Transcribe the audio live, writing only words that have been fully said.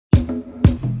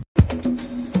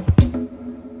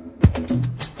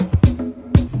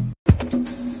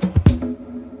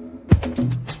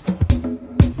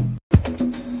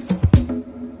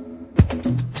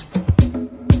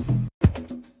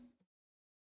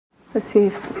Let's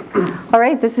see. All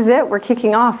right, this is it. We're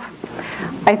kicking off.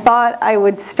 I thought I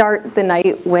would start the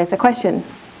night with a question.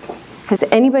 Has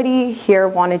anybody here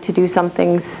wanted to do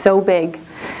something so big,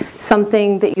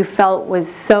 something that you felt was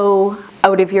so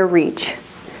out of your reach?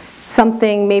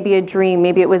 Something, maybe a dream,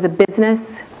 maybe it was a business,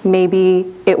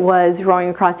 maybe it was rowing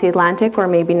across the Atlantic, or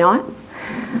maybe not.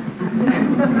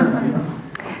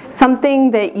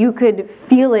 Something that you could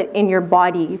feel it in your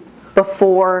body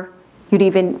before you'd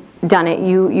even done it.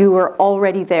 You were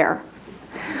already there.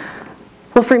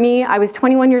 Well, for me, I was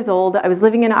 21 years old. I was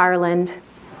living in Ireland,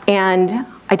 and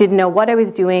I didn't know what I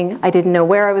was doing. I didn't know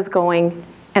where I was going,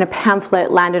 and a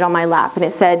pamphlet landed on my lap, and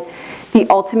it said, "The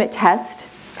ultimate test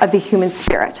of the human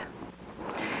spirit."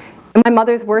 And my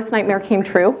mother's worst nightmare came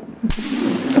true.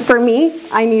 For me,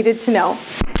 I needed to know.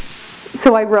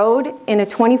 So I rowed in a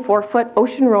 24-foot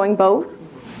ocean rowing boat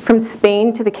from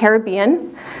Spain to the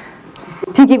Caribbean.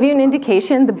 To give you an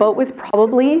indication, the boat was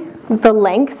probably the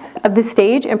length of the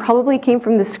stage and probably came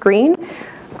from the screen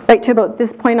right to about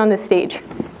this point on the stage.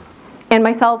 And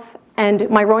myself and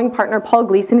my rowing partner, Paul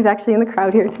Gleeson, is actually in the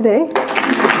crowd here today.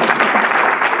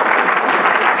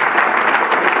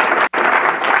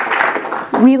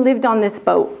 We lived on this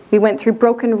boat. We went through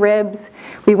broken ribs.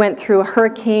 We went through a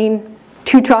hurricane,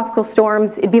 2 tropical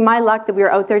storms. It'd be my luck that we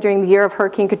were out there during the year of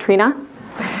Hurricane Katrina.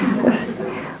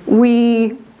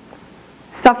 We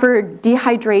suffered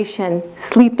dehydration,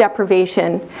 sleep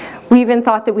deprivation. We even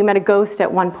thought that we met a ghost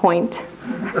at one point.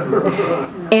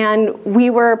 And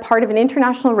we were part of an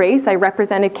international race. I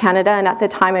represented Canada, and at the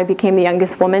time I became the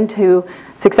youngest woman to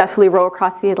successfully row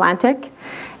across the Atlantic.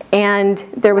 And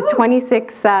there was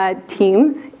 26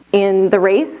 teams in the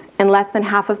race, and less than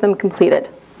half of them completed.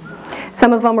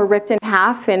 Some of them were ripped in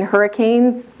half in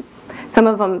hurricanes. Some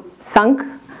of them sunk.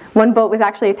 One boat was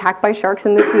actually attacked by sharks,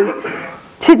 and this is,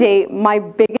 to date, my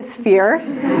biggest fear.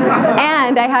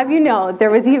 And I have you know,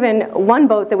 there was even one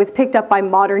boat that was picked up by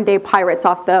modern-day pirates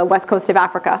off the west coast of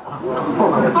Africa.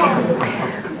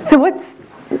 So what's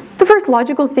the first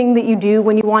logical thing that you do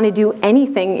when you want to do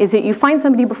anything is that you find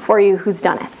somebody before you who's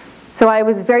done it. So I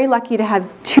was very lucky to have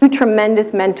 2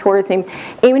 tremendous mentors named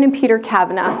Eamon and Peter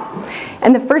Kavanagh.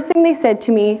 And the first thing they said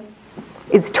to me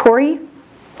is, "Tori,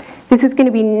 this is going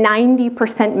to be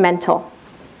 90% mental."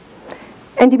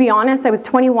 And to be honest, I was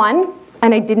 21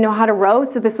 and I didn't know how to row,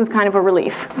 so this was kind of a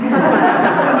relief.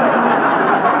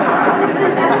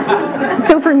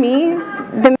 So for me,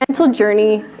 the mental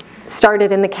journey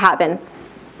started in the cabin.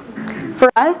 For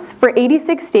us, for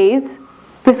 86 days,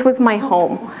 this was my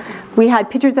home. We had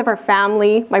pictures of our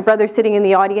family. My brother's sitting in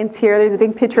the audience here. There's a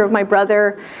big picture of my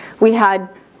brother. We had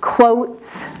quotes.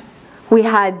 We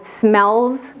had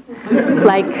smells,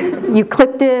 like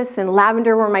eucalyptus and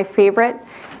lavender were my favorite,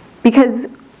 because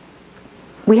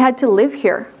we had to live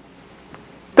here.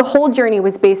 The whole journey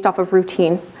was based off of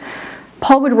routine.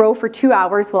 Paul would row for 2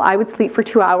 hours while I would sleep for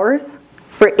 2 hours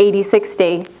for 86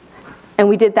 days. And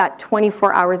we did that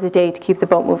 24 hours a day to keep the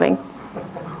boat moving.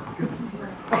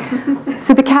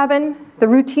 So the cabin, the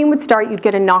routine would start, you'd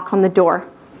get a knock on the door.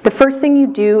 The first thing you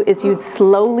do is you'd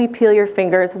slowly peel your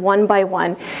fingers one by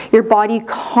one, your body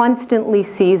constantly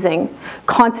seizing,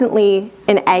 constantly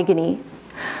in agony.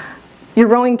 You're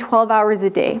rowing 12 hours a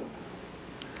day.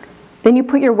 Then you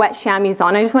put your wet chamois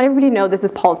on. I just want everybody to know this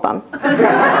is Paul's bum.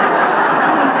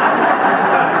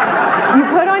 You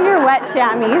put on your wet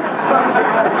chamois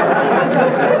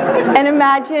and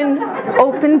imagine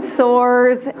open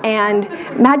sores, and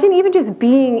imagine even just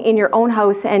being in your own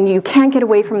house and you can't get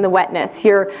away from the wetness.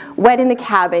 You're wet in the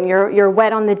cabin, you're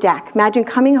wet on the deck. Imagine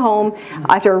coming home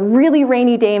after a really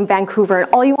rainy day in Vancouver and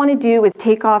all you want to do is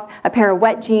take off a pair of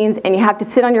wet jeans and you have to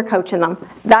sit on your couch in them.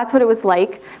 That's what it was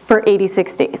like for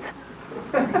 86 days.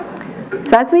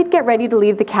 So as we'd get ready to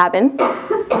leave the cabin,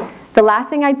 the last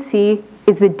thing I'd see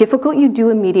is the difficult you do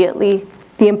immediately,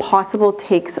 the impossible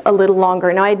takes a little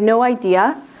longer. Now I had no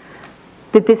idea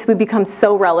that this would become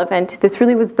so relevant. This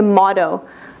really was the motto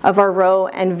of our row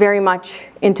and very much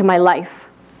into my life.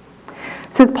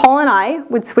 So as Paul and I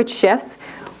would switch shifts,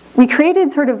 we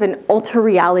created sort of an alter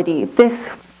reality.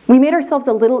 We made ourselves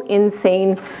a little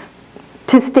insane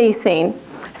to stay sane.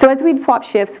 So as we'd swap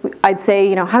shifts, I'd say,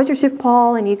 you know, how's your shift,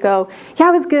 Paul? And he'd go, yeah,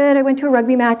 it was good. I went to a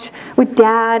rugby match with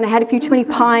Dad, and I had a few too many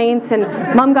pints, and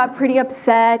Mom got pretty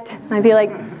upset. And I'd be like,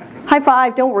 high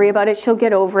five, don't worry about it, she'll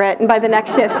get over it. And by the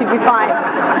next shift, she'd be fine.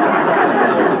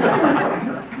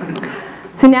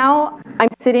 So now I'm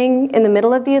sitting in the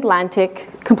middle of the Atlantic,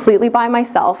 completely by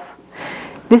myself.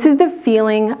 This is the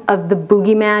feeling of the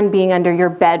boogeyman being under your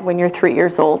bed when you're 3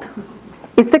 years old.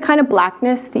 It's the kind of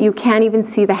blackness that you can't even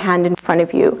see the hand in front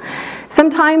of you.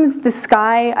 Sometimes the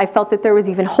sky, I felt that there was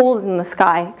even holes in the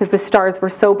sky because the stars were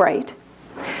so bright.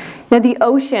 Now the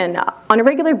ocean, on a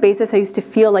regular basis, I used to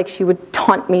feel like she would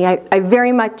taunt me. I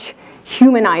very much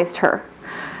humanized her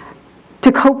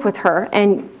to cope with her.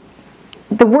 And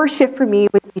the worst shift for me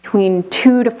was between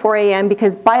 2 to 4 a.m.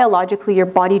 because biologically your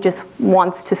body just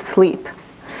wants to sleep.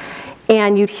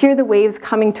 And you'd hear the waves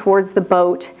coming towards the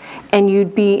boat, and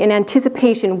you'd be in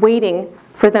anticipation waiting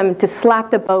for them to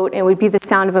slap the boat, and it would be the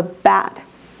sound of a bat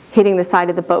hitting the side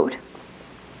of the boat.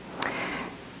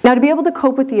 Now, to be able to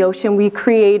cope with the ocean, we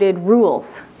created rules,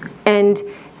 and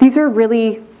these are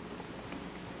really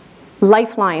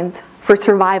lifelines for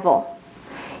survival.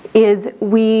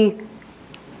 We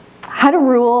had a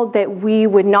rule that we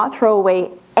would not throw away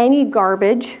any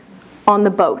garbage on the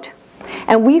boat,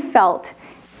 and we felt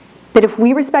that if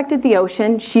we respected the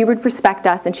ocean, she would respect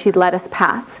us and she'd let us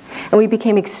pass. And we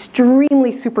became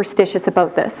extremely superstitious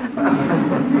about this.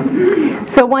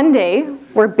 So one day,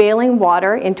 we're bailing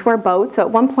water into our boat. So at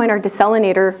one point, our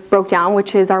desalinator broke down,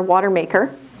 which is our water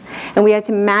maker. And we had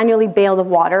to manually bail the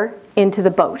water into the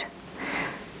boat.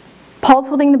 Paul's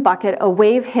holding the bucket. A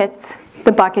wave hits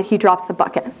the bucket. He drops the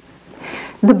bucket.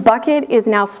 The bucket is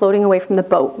now floating away from the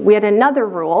boat. We had another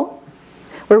rule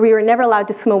where we were never allowed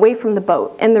to swim away from the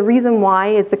boat. And the reason why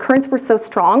is the currents were so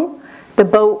strong, the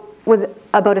boat was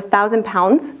about 1,000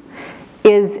 pounds,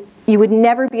 is you would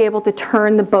never be able to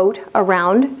turn the boat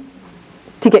around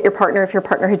to get your partner if your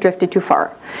partner had drifted too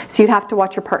far. So you'd have to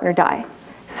watch your partner die.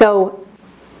 So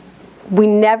we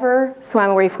never swam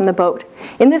away from the boat.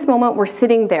 In this moment, we're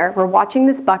sitting there, we're watching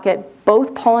this bucket.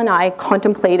 Both Paul and I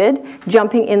contemplated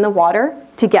jumping in the water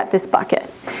to get this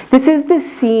bucket. This is the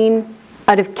scene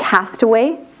out of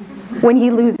Castaway when he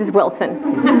loses Wilson.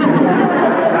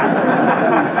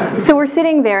 So we're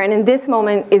sitting there, and in this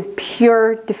moment is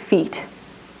pure defeat.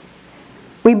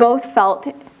 We both felt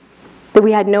that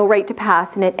we had no right to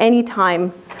pass, and at any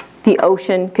time the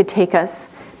ocean could take us.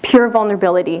 Pure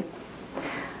vulnerability.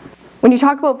 When you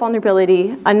talk about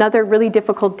vulnerability, another really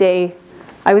difficult day,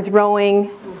 I was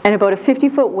rowing and about a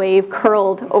 50-foot wave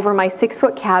curled over my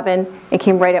 6-foot cabin and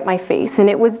came right at my face. And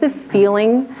it was the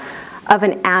feeling of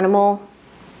an animal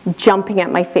jumping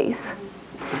at my face.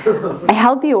 I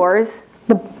held the oars.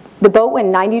 The boat went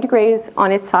 90 degrees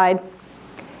on its side.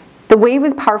 The wave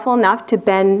was powerful enough to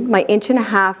bend my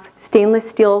 1.5-inch stainless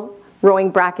steel rowing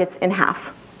brackets in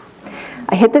half.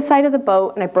 I hit the side of the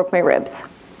boat and I broke my ribs.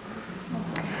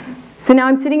 So now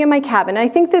I'm sitting in my cabin. I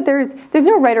think that there's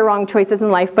no right or wrong choices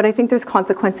in life, but I think there's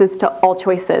consequences to all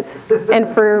choices.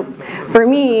 And for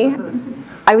me,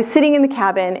 I was sitting in the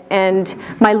cabin, and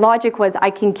my logic was I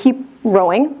can keep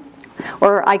rowing,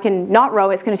 or I can not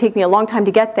row. It's going to take me a long time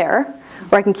to get there,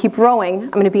 or I can keep rowing. I'm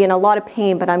going to be in a lot of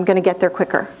pain, but I'm going to get there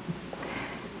quicker.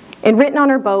 And written on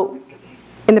our boat,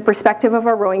 in the perspective of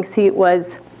our rowing seat,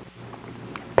 was,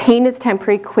 pain is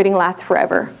temporary, quitting lasts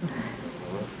forever.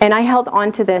 And I held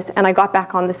on to this, and I got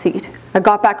back on the seat. I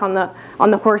got back on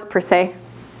the horse, per se.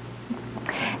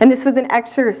 And this was an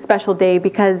extra special day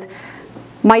because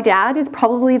my dad is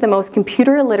probably the most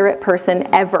computer illiterate person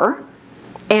ever.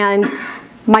 And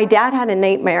my dad had a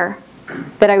nightmare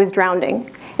that I was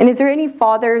drowning. And is there any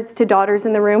fathers to daughters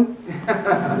in the room?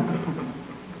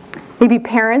 Maybe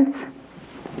parents?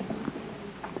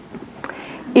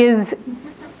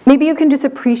 Maybe you can just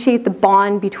appreciate the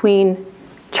bond between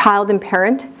child and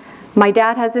parent. My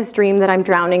dad has this dream that I'm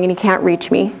drowning and he can't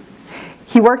reach me.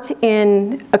 He worked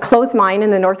in a closed mine in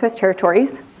the Northwest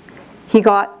Territories. He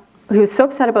was so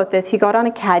upset about this, he got on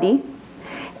a caddy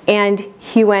and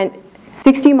he went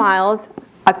 60 miles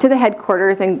up to the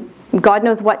headquarters and God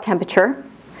knows what temperature,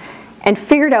 and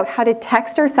figured out how to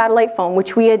text our satellite phone,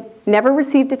 which we had never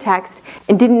received a text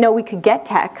and didn't know we could get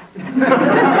texts.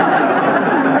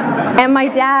 And my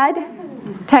dad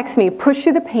texts me, push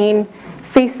through the pain,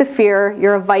 face the fear,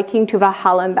 you're a Viking to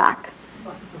Valhalla and back.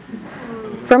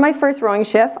 For my first rowing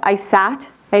shift, I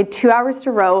had 2 hours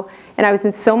to row, and I was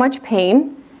in so much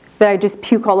pain that I just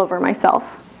puke all over myself.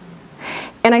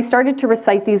 And I started to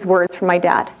recite these words from my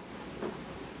dad.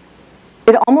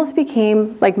 It almost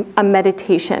became like a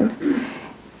meditation.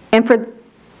 And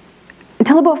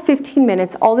until about 15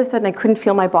 minutes, all of a sudden I couldn't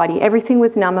feel my body. Everything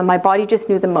was numb and my body just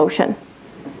knew the motion.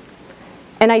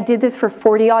 And I did this for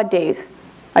 40-odd days.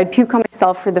 I'd puke on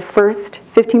myself for the first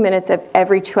 15 minutes of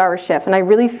every 2-hour shift. And I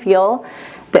really feel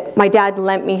that my dad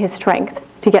lent me his strength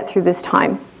to get through this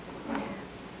time.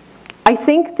 I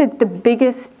think that the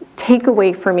biggest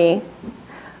takeaway for me,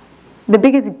 the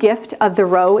biggest gift of the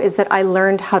row, is that I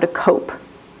learned how to cope.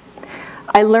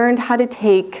 I learned how to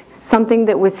take something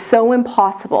that was so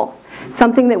impossible,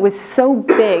 something that was so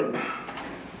big,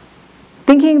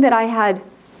 thinking that I had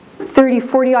 30,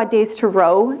 40 odd days to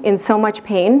row in so much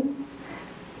pain,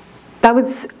 that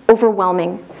was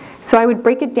overwhelming. So I would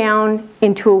break it down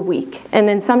into a week, and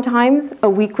then sometimes a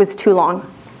week was too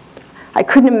long. I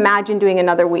couldn't imagine doing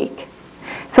another week.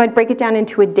 So I'd break it down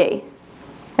into a day,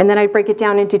 and then I'd break it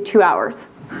down into 2 hours.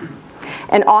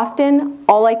 And often,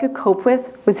 all I could cope with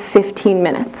was 15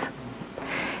 minutes.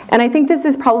 And I think this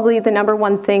is probably the number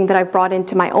one thing that I've brought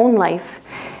into my own life.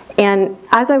 And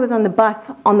as I was on the bus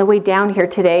on the way down here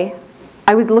today,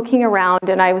 I was looking around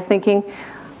and I was thinking,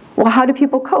 well, how do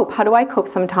people cope? How do I cope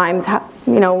sometimes?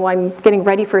 I'm getting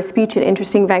ready for a speech at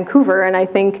Interesting Vancouver, and I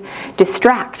think,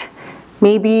 distract.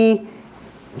 Maybe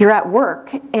you're at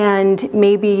work, and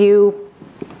maybe you're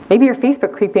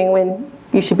Facebook creeping when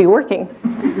you should be working.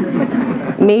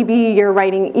 Maybe you're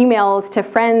writing emails to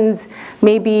friends.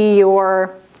 Maybe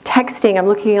you're texting. I'm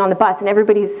looking on the bus, and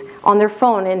everybody's on their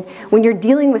phone. And when you're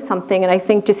dealing with something, and I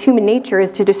think just human nature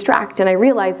is to distract, and I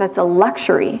realize that's a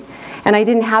luxury. And I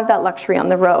didn't have that luxury on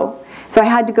the row. So I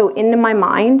had to go into my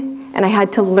mind, and I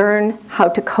had to learn how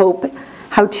to cope,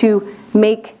 how to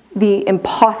make the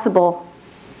impossible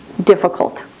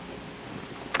difficult.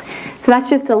 So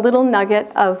that's just a little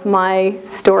nugget of my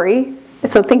story.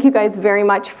 So thank you guys very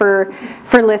much for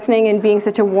listening and being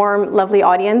such a warm, lovely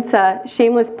audience.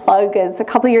 Shameless plug is a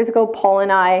couple years ago, Paul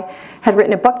and I had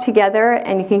written a book together,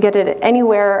 and you can get it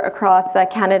anywhere across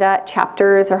Canada at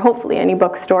Chapters or hopefully any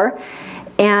bookstore.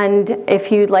 And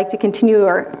if you'd like to continue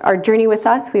our journey with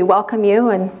us, we welcome you.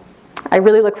 And I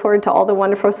really look forward to all the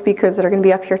wonderful speakers that are going to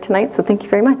be up here tonight. So thank you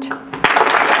very much.